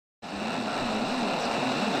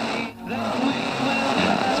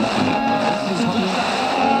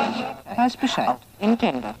weiß Bescheid.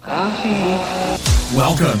 Intendo.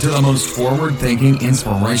 Welcome to the most forward-thinking,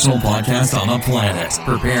 inspirational podcast on the planet.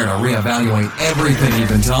 Prepare to reevaluate everything you've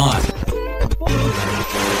been taught.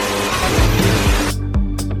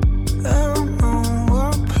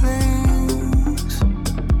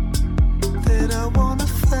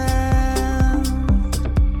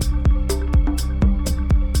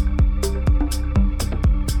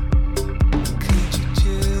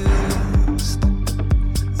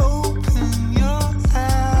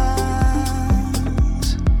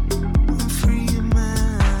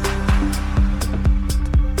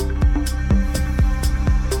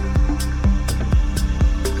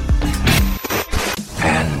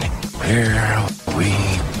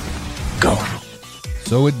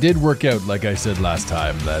 So it did work out, like I said last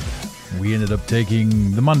time, that we ended up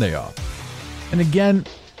taking the Monday off. And again,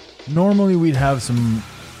 normally we'd have some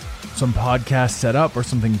podcasts set up or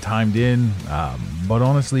something timed in, but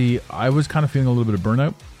honestly, I was kind of feeling a little bit of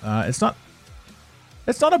burnout. It's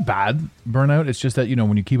not a bad burnout. It's just that, you know,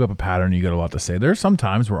 when you keep up a pattern, you got a lot to say. There's some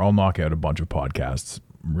times where I'll knock out a bunch of podcasts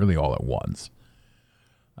really all at once.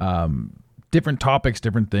 Different topics,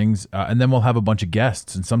 different things, and then we'll have a bunch of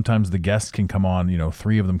guests, and sometimes the guests can come on,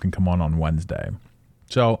 3 of them can come on Wednesday.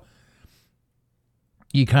 So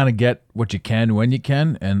you kind of get what you can when you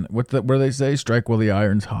can, and what do they say? Strike while the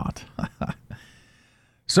iron's hot.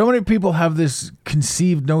 So many people have this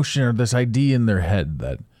conceived notion or this idea in their head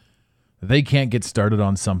that they can't get started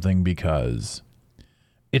on something because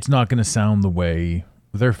it's not going to sound the way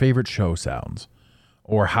their favorite show sounds.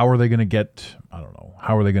 Or how are they going to get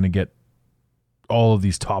all of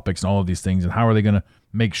these topics and all of these things, and how are they going to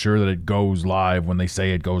make sure that it goes live when they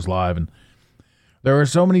say it goes live? And there are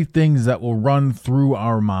so many things that will run through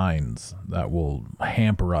our minds that will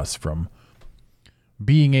hamper us from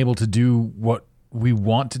being able to do what we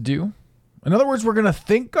want to do. In other words, we're going to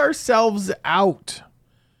think ourselves out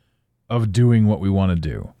of doing what we want to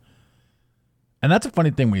do. And that's a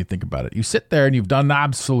funny thing when you think about it. You sit there and you've done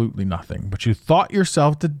absolutely nothing, but you thought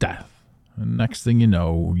yourself to death. And next thing you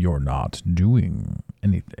know, you're not doing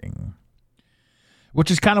anything. Which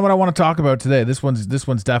is kind of what I want to talk about today. This one's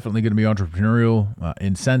definitely going to be entrepreneurial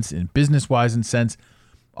in sense, in business-wise in sense.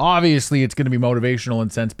 Obviously, it's going to be motivational in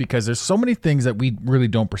sense because there's so many things that we really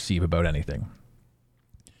don't perceive about anything.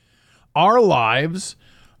 Our lives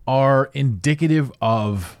are indicative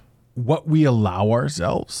of what we allow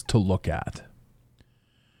ourselves to look at.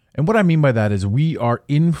 And what I mean by that is we are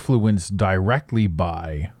influenced directly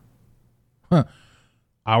by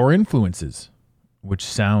our influences, which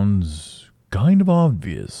sounds kind of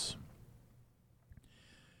obvious.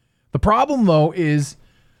 The problem, though, is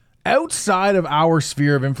outside of our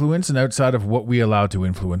sphere of influence and outside of what we allow to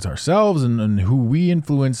influence ourselves and who we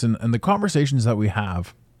influence and the conversations that we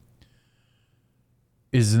have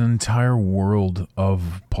is an entire world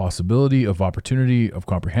of possibility, of opportunity, of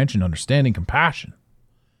comprehension, understanding, compassion.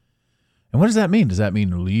 And what does that mean? Does that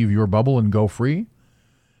mean leave your bubble and go free?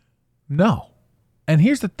 No. And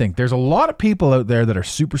here's the thing. There's a lot of people out there that are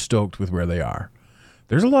super stoked with where they are.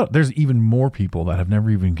 There's even more people that have never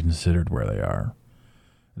even considered where they are.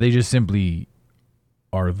 They just simply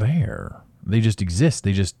are there. They just exist.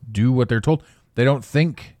 They just do what they're told. They don't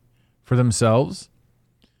think for themselves,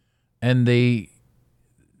 and they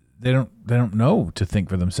don't know to think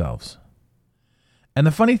for themselves. And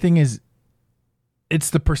the funny thing is, it's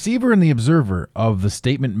the perceiver and the observer of the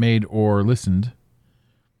statement made or listened,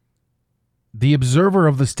 the observer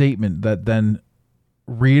of the statement that then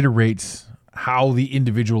reiterates how the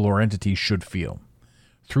individual or entity should feel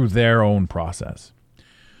through their own process.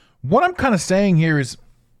 What I'm kind of saying here is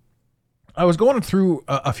I was going through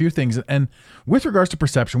a few things, and with regards to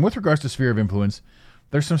perception, with regards to sphere of influence,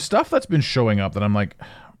 there's some stuff that's been showing up that I'm like,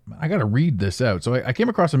 I got to read this out. So I came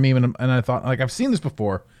across a meme and I thought, like, I've seen this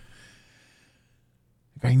before.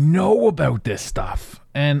 I know about this stuff,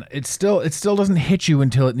 and it still doesn't hit you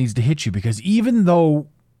until it needs to hit you, because even though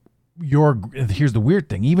here's the weird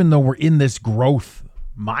thing, even though we're in this growth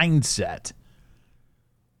mindset,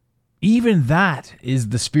 even that is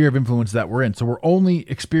the sphere of influence that we're in. So we're only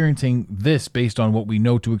experiencing this based on what we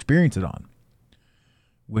know to experience it on,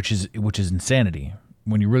 which is insanity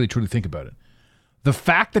when you really truly think about it. The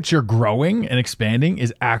fact that you're growing and expanding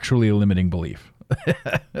is actually a limiting belief.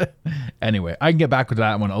 Anyway, I can get back to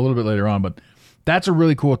that one a little bit later on, but that's a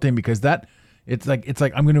really cool thing, because it's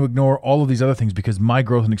like I'm going to ignore all of these other things because my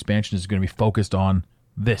growth and expansion is going to be focused on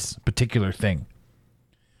this particular thing.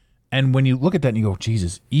 And when you look at that and you go,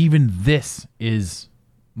 Jesus, even this is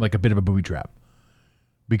like a bit of a booby trap,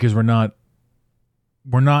 because we're not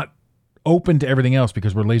open to everything else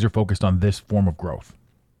because we're laser focused on this form of growth.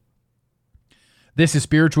 This is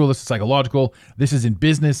spiritual. This is psychological. This is in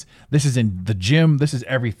business. This is in the gym. This is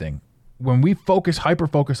everything. When we hyper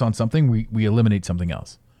focus on something, we eliminate something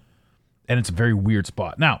else. And it's a very weird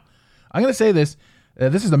spot. Now, I'm going to say this.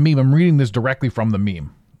 This is a meme. I'm reading this directly from the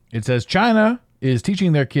meme. It says, China is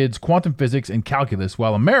teaching their kids quantum physics and calculus,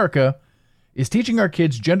 while America is teaching our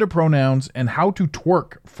kids gender pronouns and how to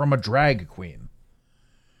twerk from a drag queen.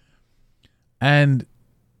 And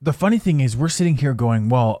the funny thing is, we're sitting here going,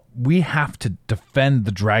 well, we have to defend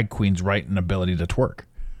the drag queen's right and ability to twerk.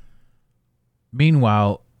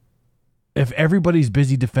 Meanwhile, if everybody's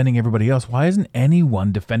busy defending everybody else, why isn't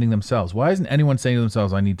anyone defending themselves? Why isn't anyone saying to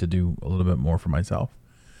themselves, I need to do a little bit more for myself?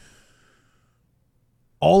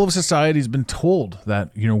 All of society's been told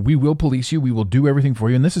that, we will police you, we will do everything for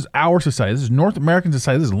you. And this is our society. This is North American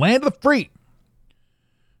society. This is land of the free.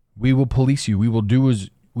 We will police you. We will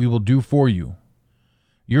do for you.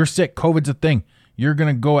 You're sick. COVID's a thing. You're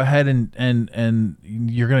going to go ahead and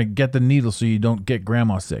you're going to get the needle so you don't get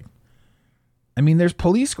grandma sick. I mean, there's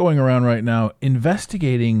police going around right now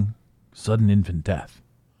investigating sudden infant death.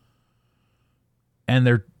 And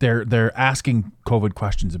they're asking COVID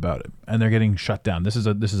questions about it, and they're getting shut down. This is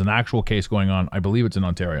an actual case going on. I believe it's in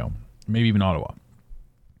Ontario, maybe even Ottawa.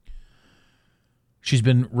 She's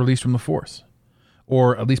been released from the force,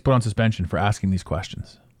 or at least put on suspension for asking these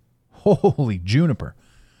questions. Holy juniper.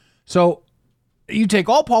 So you take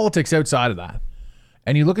all politics outside of that,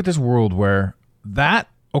 and you look at this world where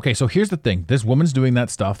okay, so here's the thing. This woman's doing that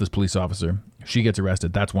stuff, this police officer. She gets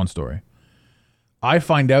arrested. That's one story. I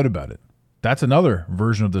find out about it. That's another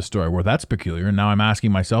version of this story where that's peculiar, and now I'm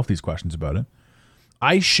asking myself these questions about it.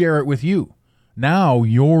 I share it with you. Now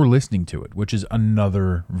you're listening to it, which is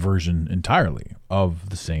another version entirely of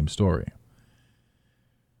the same story.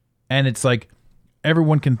 And it's like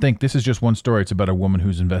everyone can think this is just one story. It's about a woman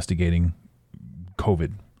who's investigating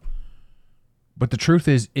COVID. But the truth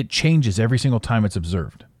is, it changes every single time it's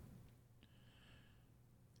observed.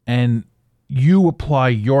 And you apply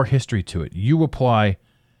your history to it. You apply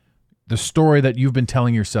the story that you've been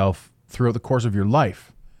telling yourself throughout the course of your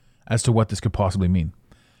life as to what this could possibly mean.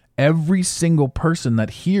 Every single person that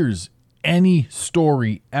hears any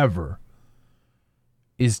story ever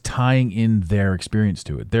is tying in their experience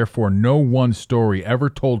to it. Therefore, no one story ever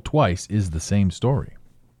told twice is the same story.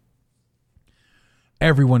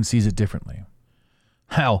 Everyone sees it differently.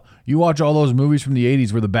 Hell, you watch all those movies from the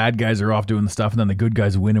 80s where the bad guys are off doing the stuff and then the good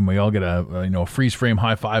guys win and we all get a freeze frame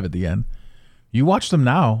high five at the end. You watch them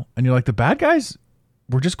now and you're like, the bad guys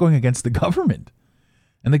were just going against the government.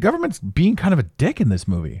 And the government's being kind of a dick in this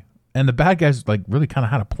movie. And the bad guys really kind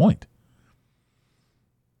of had a point.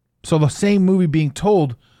 So the same movie being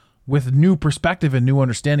told with new perspective and new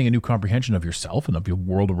understanding and new comprehension of yourself and of your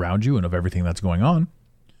world around you and of everything that's going on,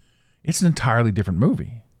 it's an entirely different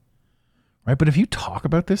movie. Right? But if you talk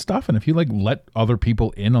about this stuff and if you let other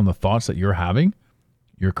people in on the thoughts that you're having,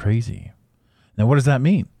 you're crazy. Now, what does that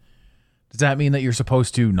mean? Does that mean that you're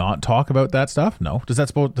supposed to not talk about that stuff? No. Does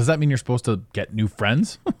that mean you're supposed to get new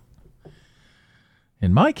friends?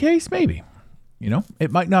 In my case, maybe.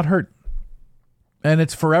 It might not hurt. And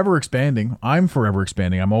it's forever expanding. I'm forever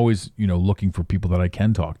expanding. I'm always, looking for people that I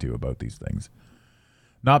can talk to about these things.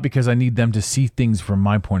 Not because I need them to see things from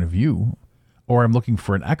my point of view or I'm looking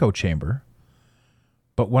for an echo chamber.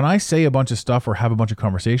 But when I say a bunch of stuff or have a bunch of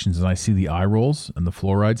conversations and I see the eye rolls and the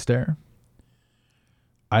fluoride stare,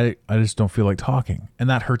 I just don't feel like talking. And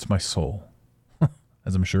that hurts my soul,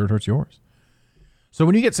 as I'm sure it hurts yours. So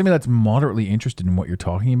when you get somebody that's moderately interested in what you're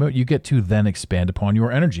talking about, you get to then expand upon your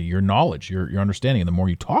energy, your knowledge, your understanding. And the more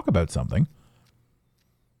you talk about something,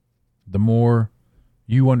 the more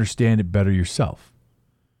you understand it better yourself.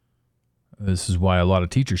 This is why a lot of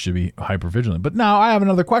teachers should be hypervigilant. But now I have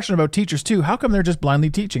another question about teachers too. How come they're just blindly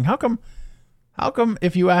teaching? How come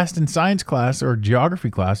if you asked in science class or geography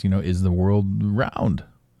class, is the world round?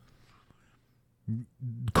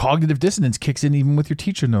 Cognitive dissonance kicks in even with your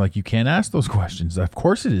teacher, and they're like, you can't ask those questions. Of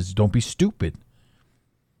course it is. Don't be stupid.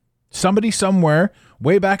 Somebody somewhere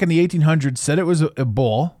way back in the 1800s said it was a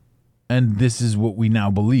ball, and this is what we now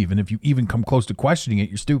believe. And if you even come close to questioning it,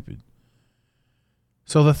 you're stupid.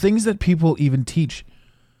 So the things that people even teach,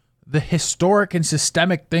 the historic and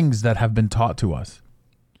systemic things that have been taught to us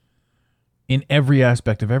in every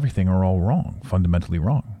aspect of everything are all wrong, fundamentally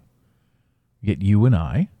wrong. Yet you and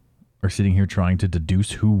I are sitting here trying to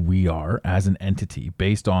deduce who we are as an entity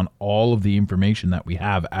based on all of the information that we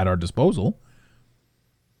have at our disposal.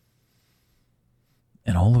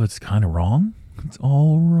 And all of it's kind of wrong. It's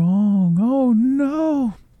all wrong. Oh,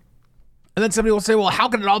 no. And then somebody will say, well, how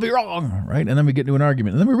can it all be wrong? Right? And then we get into an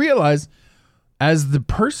argument. And then we realize, as the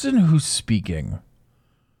person who's speaking,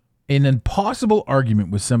 An impossible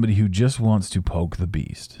argument with somebody who just wants to poke the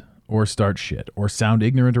beast, or start shit, or sound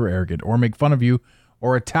ignorant or arrogant, or make fun of you,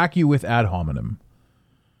 or attack you with ad hominem.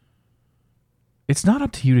 It's not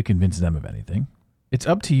up to you to convince them of anything. It's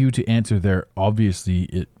up to you to answer their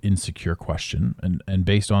obviously insecure question and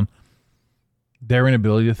based on their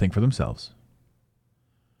inability to think for themselves.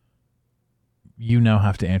 You now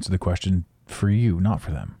have to answer the question for you, not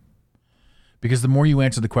for them. Because the more you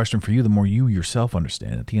answer the question for you, the more you yourself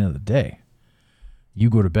understand. At the end of the day, you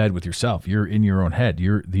go to bed with yourself. You're in your own head.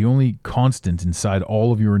 You're the only constant inside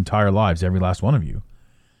all of your entire lives, every last one of you,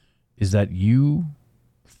 is that you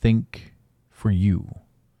think for you.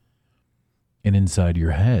 And inside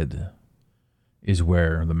your head is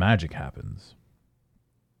where the magic happens.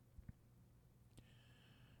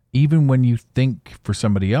 Even when you think for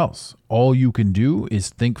somebody else, all you can do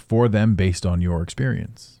is think for them based on your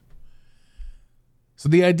experience. So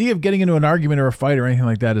the idea of getting into an argument or a fight or anything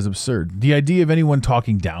like that is absurd. The idea of anyone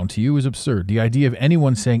talking down to you is absurd. The idea of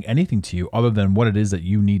anyone saying anything to you other than what it is that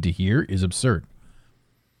you need to hear is absurd.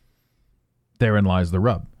 Therein lies the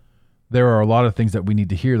rub. There are a lot of things that we need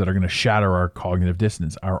to hear that are going to shatter our cognitive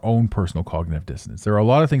dissonance, our own personal cognitive dissonance. There are a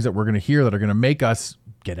lot of things that we're going to hear that are going to make us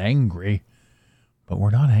get angry, but we're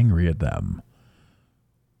not angry at them.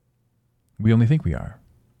 We only think we are.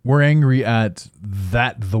 We're angry at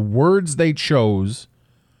that the words they chose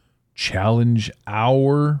challenge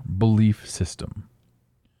our belief system.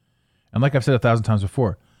 And like I've said 1,000 times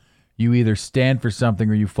before, you either stand for something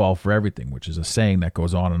or you fall for everything, which is a saying that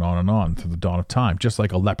goes on and on and on through the dawn of time, just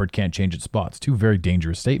like a leopard can't change its spots. Two very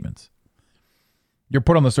dangerous statements. You're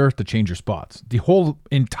put on this earth to change your spots. The whole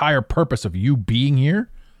entire purpose of you being here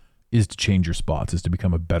is to change your spots, is to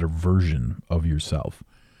become a better version of yourself.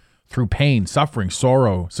 Through pain, suffering,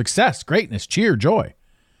 sorrow, success, greatness, cheer, joy.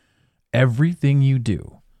 Everything you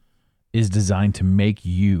do is designed to make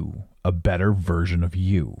you a better version of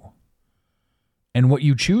you. And what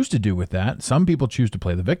you choose to do with that, some people choose to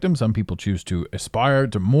play the victim. Some people choose to aspire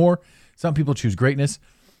to more. Some people choose greatness.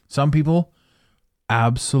 Some people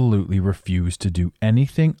absolutely refuse to do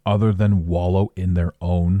anything other than wallow in their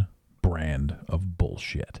own brand of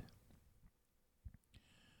bullshit.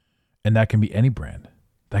 And that can be any brand.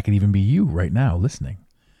 That could even be you right now listening.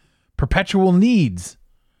 Perpetual needs.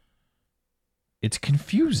 It's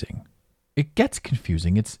confusing. It gets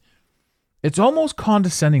confusing. It's almost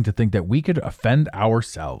condescending to think that we could offend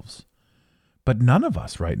ourselves. But none of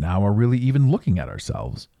us right now are really even looking at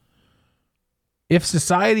ourselves. If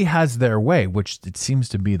society has their way, which it seems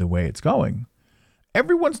to be the way it's going,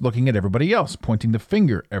 everyone's looking at everybody else, pointing the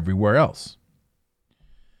finger everywhere else.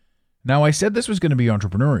 Now, I said this was going to be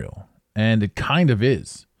entrepreneurial, and it kind of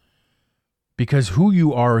is. Because who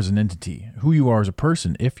you are as an entity, who you are as a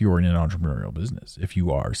person, if you're in an entrepreneurial business, if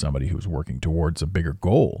you are somebody who's working towards a bigger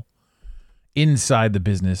goal, inside the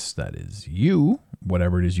business that is you,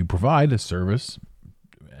 whatever it is you provide, a service,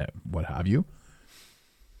 what have you,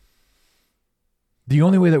 the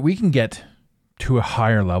only way that we can get to a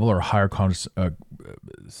higher level or a higher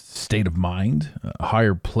state of mind, a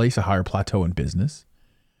higher place, a higher plateau in business,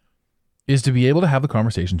 is to be able to have the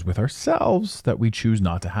conversations with ourselves that we choose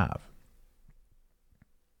not to have.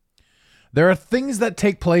 There are things that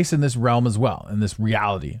take place in this realm as well, in this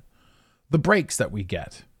reality. The breaks that we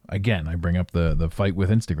get. Again, I bring up the fight with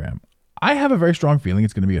Instagram. I have a very strong feeling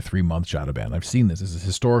it's going to be a 3-month shadow ban. I've seen this. This is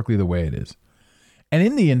historically the way it is. And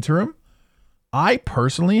in the interim, I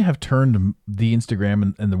personally have turned the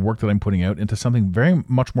Instagram and the work that I'm putting out into something very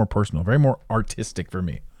much more personal, very more artistic for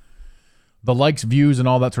me. The likes, views, and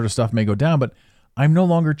all that sort of stuff may go down, but I'm no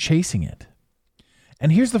longer chasing it.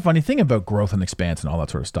 And here's the funny thing about growth and expanse and all that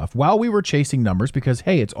sort of stuff. While we were chasing numbers, because,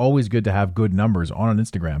 hey, it's always good to have good numbers on an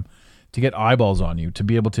Instagram, to get eyeballs on you, to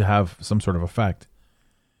be able to have some sort of effect,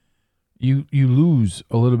 you lose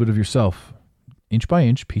a little bit of yourself, inch by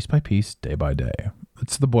inch, piece by piece, day by day.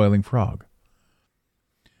 It's the boiling frog.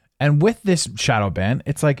 And with this shadow ban,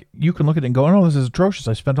 it's like you can look at it and go, oh, this is atrocious.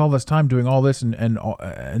 I spent all this time doing all this and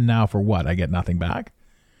now for what? I get nothing back?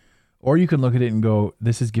 Or you can look at it and go,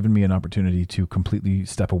 this has given me an opportunity to completely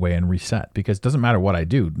step away and reset, because it doesn't matter what I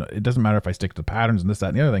do. It doesn't matter if I stick to the patterns and this, that,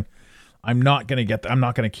 and the other thing. I'm not going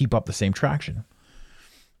to keep up the same traction.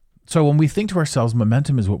 So when we think to ourselves,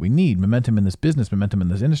 momentum is what we need, momentum in this business, momentum in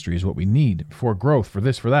this industry is what we need for growth, for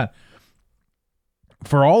this, for that,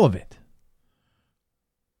 for all of it.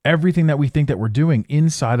 Everything that we think that we're doing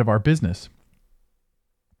inside of our business,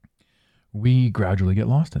 we gradually get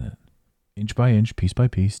lost in it. Inch by inch, piece by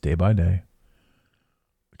piece, day by day,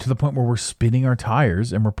 to the point where we're spinning our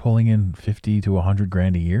tires and we're pulling in 50 to 100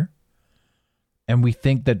 grand a year. And we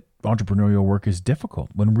think that entrepreneurial work is difficult,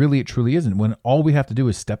 when really it truly isn't, when all we have to do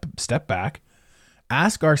is step back,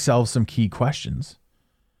 ask ourselves some key questions,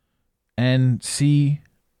 and see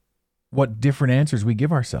what different answers we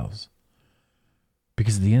give ourselves.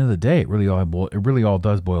 Because at the end of the day, it really all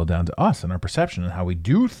does boil down to us and our perception and how we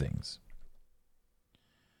do things.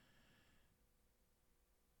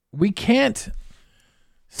 We can't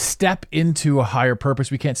step into a higher purpose.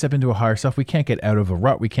 We can't step into a higher self. We can't get out of a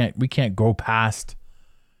rut. We can't go past,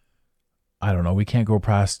 I don't know, we can't go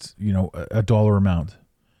past, a dollar amount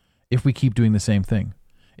if we keep doing the same thing.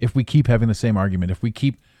 If we keep having the same argument, if we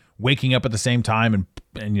keep waking up at the same time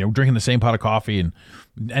and drinking the same pot of coffee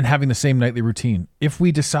and having the same nightly routine. If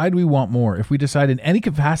we decide we want more, if we decide in any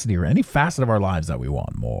capacity or any facet of our lives that we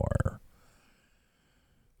want more,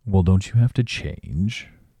 well, don't you have to change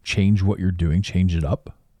what you're doing, change it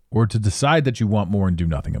up? Or to decide that you want more and do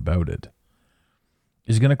nothing about it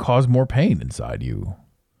is going to cause more pain inside you.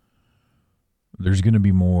 There's going to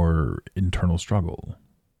be more internal struggle.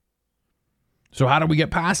 So how do we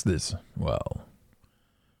get past this? Well,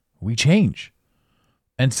 we change.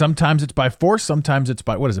 And sometimes it's by force, sometimes it's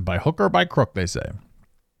by hook or by crook, they say.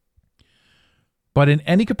 But in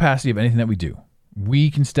any capacity of anything that we do,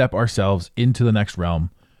 we can step ourselves into the next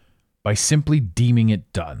realm by simply deeming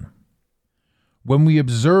it done. When we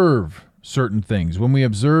observe certain things, when we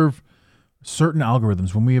observe certain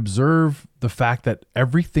algorithms, when we observe the fact that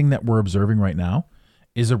everything that we're observing right now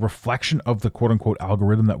is a reflection of the quote-unquote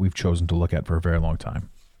algorithm that we've chosen to look at for a very long time.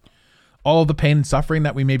 All of the pain and suffering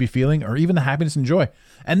that we may be feeling, or even the happiness and joy.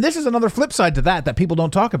 And this is another flip side to that people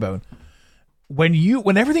don't talk about. When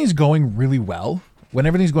everything's going really well,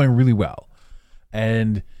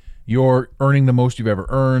 and you're earning the most you've ever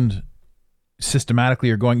earned, systematically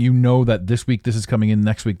you're going, that this week this is coming in,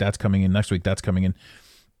 next week that's coming in, next week that's coming in.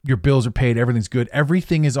 Your bills are paid, everything's good,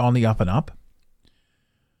 everything is on the up and up.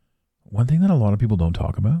 One thing that a lot of people don't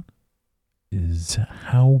talk about is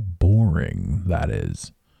how boring that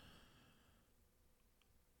is.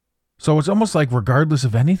 So it's almost like regardless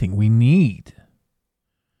of anything, we need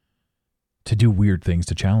to do weird things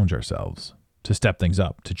to challenge ourselves, to step things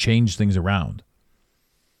up, to change things around,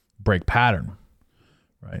 break pattern,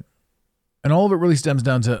 right? And all of it really stems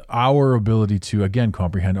down to our ability to, again,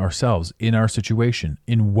 comprehend ourselves in our situation,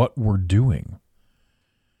 in what we're doing.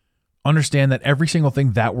 Understand that every single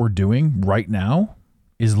thing that we're doing right now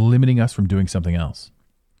is limiting us from doing something else.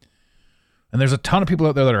 And there's a ton of people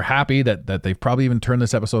out there that are happy that they've probably even turned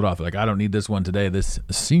this episode off. They're like, I don't need this one today. This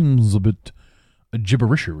seems a bit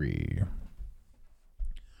gibberishery.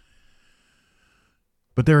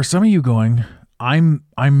 But there are some of you going, I'm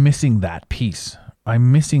missing that piece.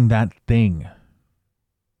 I'm missing that thing.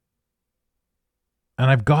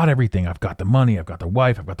 And I've got everything. I've got the money. I've got the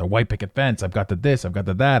wife. I've got the white picket fence. I've got the this. I've got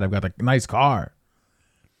the that. I've got the nice car.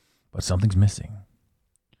 But something's missing.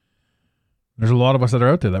 There's a lot of us that are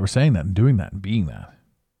out there that were saying that and doing that and being that.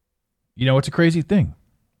 It's a crazy thing.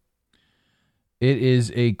 It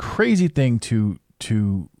is a crazy thing to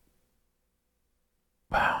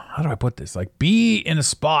how do I put this? Like, be in a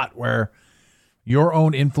spot where your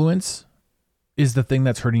own influence is the thing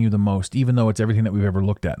that's hurting you the most, even though it's everything that we've ever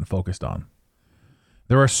looked at and focused on.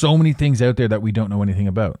 There are so many things out there that we don't know anything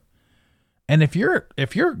about. And if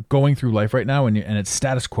you're going through life right now and it's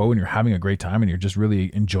status quo and you're having a great time and you're just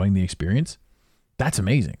really enjoying the experience, that's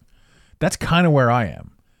amazing. That's kind of where I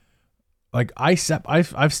am. Like I've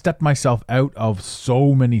stepped myself out of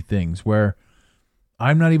so many things where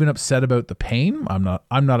I'm not even upset about the pain. I'm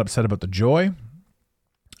not upset about the joy.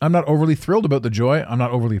 I'm not overly thrilled about the joy. I'm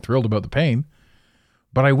not overly thrilled about the pain,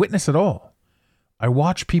 but I witness it all. I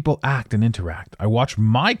watch people act and interact. I watch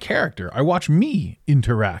my character. I watch me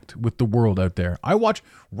interact with the world out there.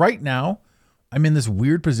 Right now, I'm in this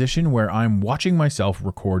weird position where I'm watching myself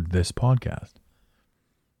record this podcast.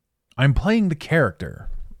 I'm playing the character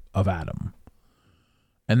of Adam.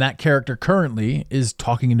 And that character currently is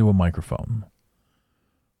talking into a microphone,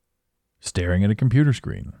 staring at a computer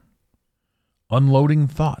screen, unloading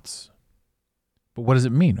thoughts. But what does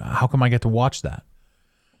it mean? How come I get to watch that?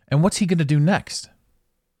 And what's he going to do next?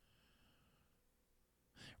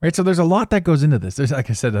 Right? So there's a lot that goes into this. There's, like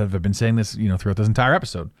I said, I've been saying this, throughout this entire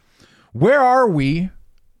episode. Where are we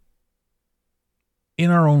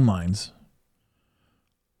in our own minds?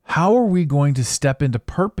 How are we going to step into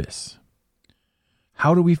purpose?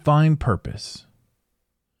 How do we find purpose?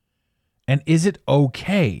 And is it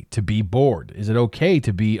okay to be bored? Is it okay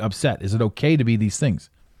to be upset? Is it okay to be these things?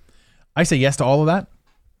 I say yes to all of that.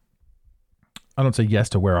 I don't say yes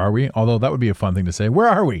to where are we, although that would be a fun thing to say. Where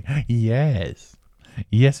are we? Yes.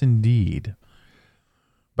 Yes, indeed.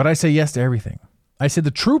 But I say yes to everything. I said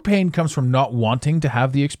the true pain comes from not wanting to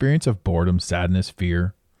have the experience of boredom, sadness,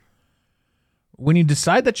 fear. When you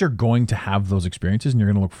decide that you're going to have those experiences and you're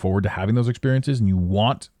going to look forward to having those experiences and you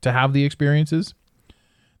want to have the experiences,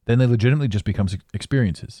 then they legitimately just become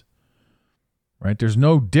experiences, right? There's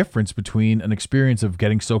no difference between an experience of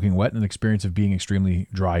getting soaking wet and an experience of being extremely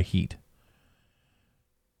dry heat,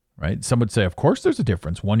 right? Some would say, of course there's a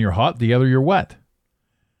difference. One you're hot, the other you're wet.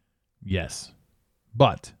 Yes,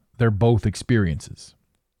 but they're both experiences.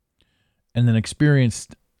 And then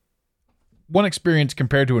one experience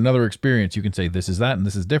compared to another experience, you can say this is that and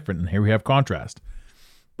this is different, and here we have contrast.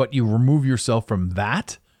 But you remove yourself from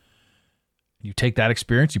that. You take that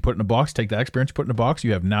experience, you put it in a box, take that experience, you put it in a box,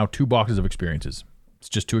 you have now 2 boxes of experiences. It's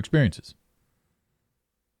just 2 experiences.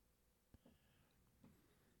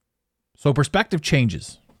 So perspective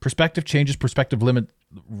changes. Perspective changes, perspective limit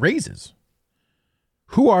raises.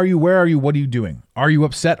 Who are you? Where are you? What are you doing? Are you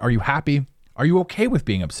upset? Are you happy? Are you okay with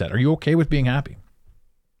being upset? Are you okay with being happy?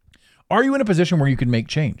 Are you in a position where you can make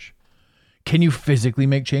change? Can you physically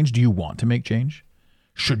make change? Do you want to make change?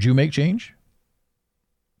 Should you make change?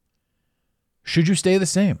 Should you stay the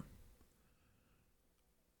same?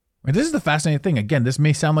 This is the fascinating thing. Again, this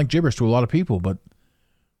may sound like gibberish to a lot of people, but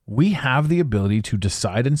we have the ability to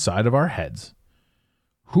decide inside of our heads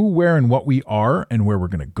who, where, and what we are and where we're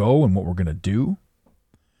going to go and what we're going to do,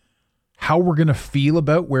 how we're going to feel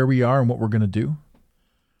about where we are and what we're going to do.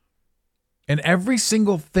 And every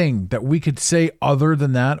single thing that we could say other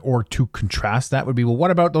than that or to contrast that would be, well,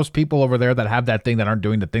 what about those people over there that have that thing that aren't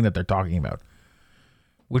doing the thing that they're talking about?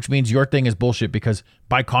 Which means your thing is bullshit because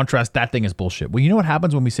by contrast, that thing is bullshit. Well, you know what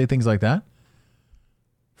happens when we say things like that?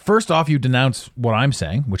 First off, you denounce what I'm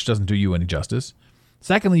saying, which doesn't do you any justice.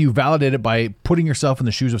 Secondly, you validate it by putting yourself in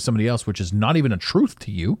the shoes of somebody else, which is not even a truth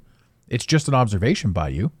to you. It's just an observation by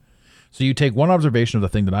you. So you take one observation of the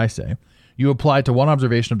thing that I say, you apply it to one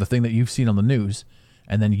observation of the thing that you've seen on the news,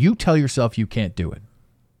 and then you tell yourself you can't do it.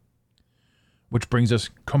 Which brings us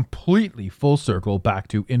completely full circle back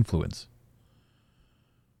to influence.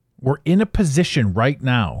 We're in a position right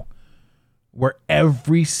now where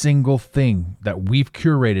every single thing that we've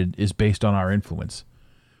curated is based on our influence.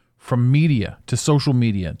 From media to social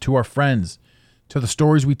media to our friends to the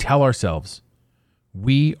stories we tell ourselves.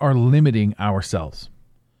 We are limiting ourselves.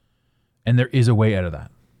 And there is a way out of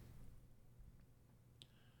that.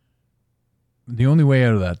 The only way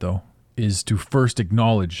out of that, though, is to first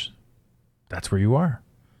acknowledge that's where you are.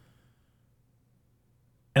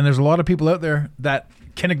 And there's a lot of people out there that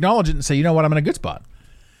can acknowledge it and say, you know what, I'm in a good spot.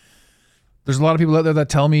 There's a lot of people out there that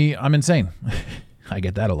tell me I'm insane. I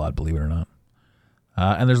get that a lot, believe it or not.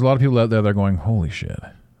 And there's a lot of people out there that are going, holy shit.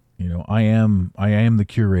 You know, I am the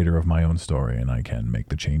curator of my own story and I can make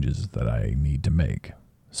the changes that I need to make.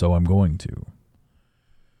 So I'm going to.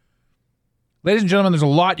 Ladies and gentlemen, there's a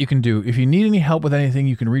lot you can do. If you need any help with anything,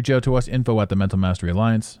 you can reach out to us, info at the Mental Mastery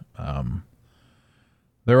Alliance.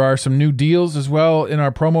 There are some new deals as well in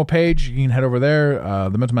our promo page. You can head over there,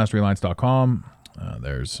 thementalmasteryalliance.com.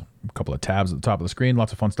 There's a couple of tabs at the top of the screen.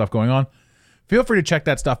 Lots of fun stuff going on. Feel free to check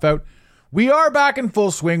that stuff out. We are back in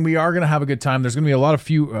full swing. We are going to have a good time. There's going to be a lot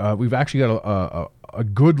of we've actually got a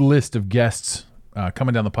good list of guests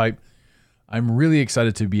coming down the pipe. I'm really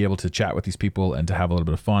excited to be able to chat with these people and to have a little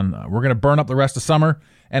bit of fun. We're going to burn up the rest of summer.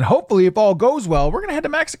 And hopefully, if all goes well, we're going to head to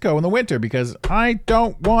Mexico in the winter because I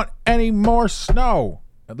don't want any more snow,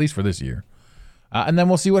 at least for this year. And then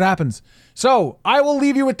we'll see what happens. So I will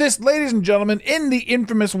leave you with this, ladies and gentlemen, in the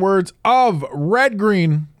infamous words of Red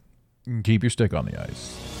Green. Keep your stick on the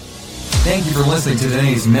ice. Thank you for listening to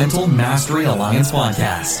today's Mental Mastery Alliance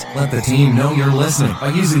podcast. Let the team know you're listening by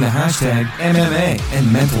using the hashtag MMA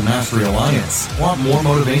and Mental Mastery Alliance. Want more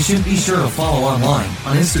motivation? Be sure to follow online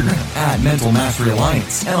on Instagram at Mental Mastery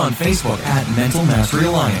Alliance and on Facebook at Mental Mastery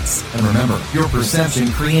Alliance. And remember, your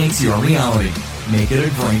perception creates your reality. Make it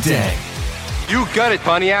a great day. You got it,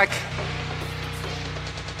 Pontiac.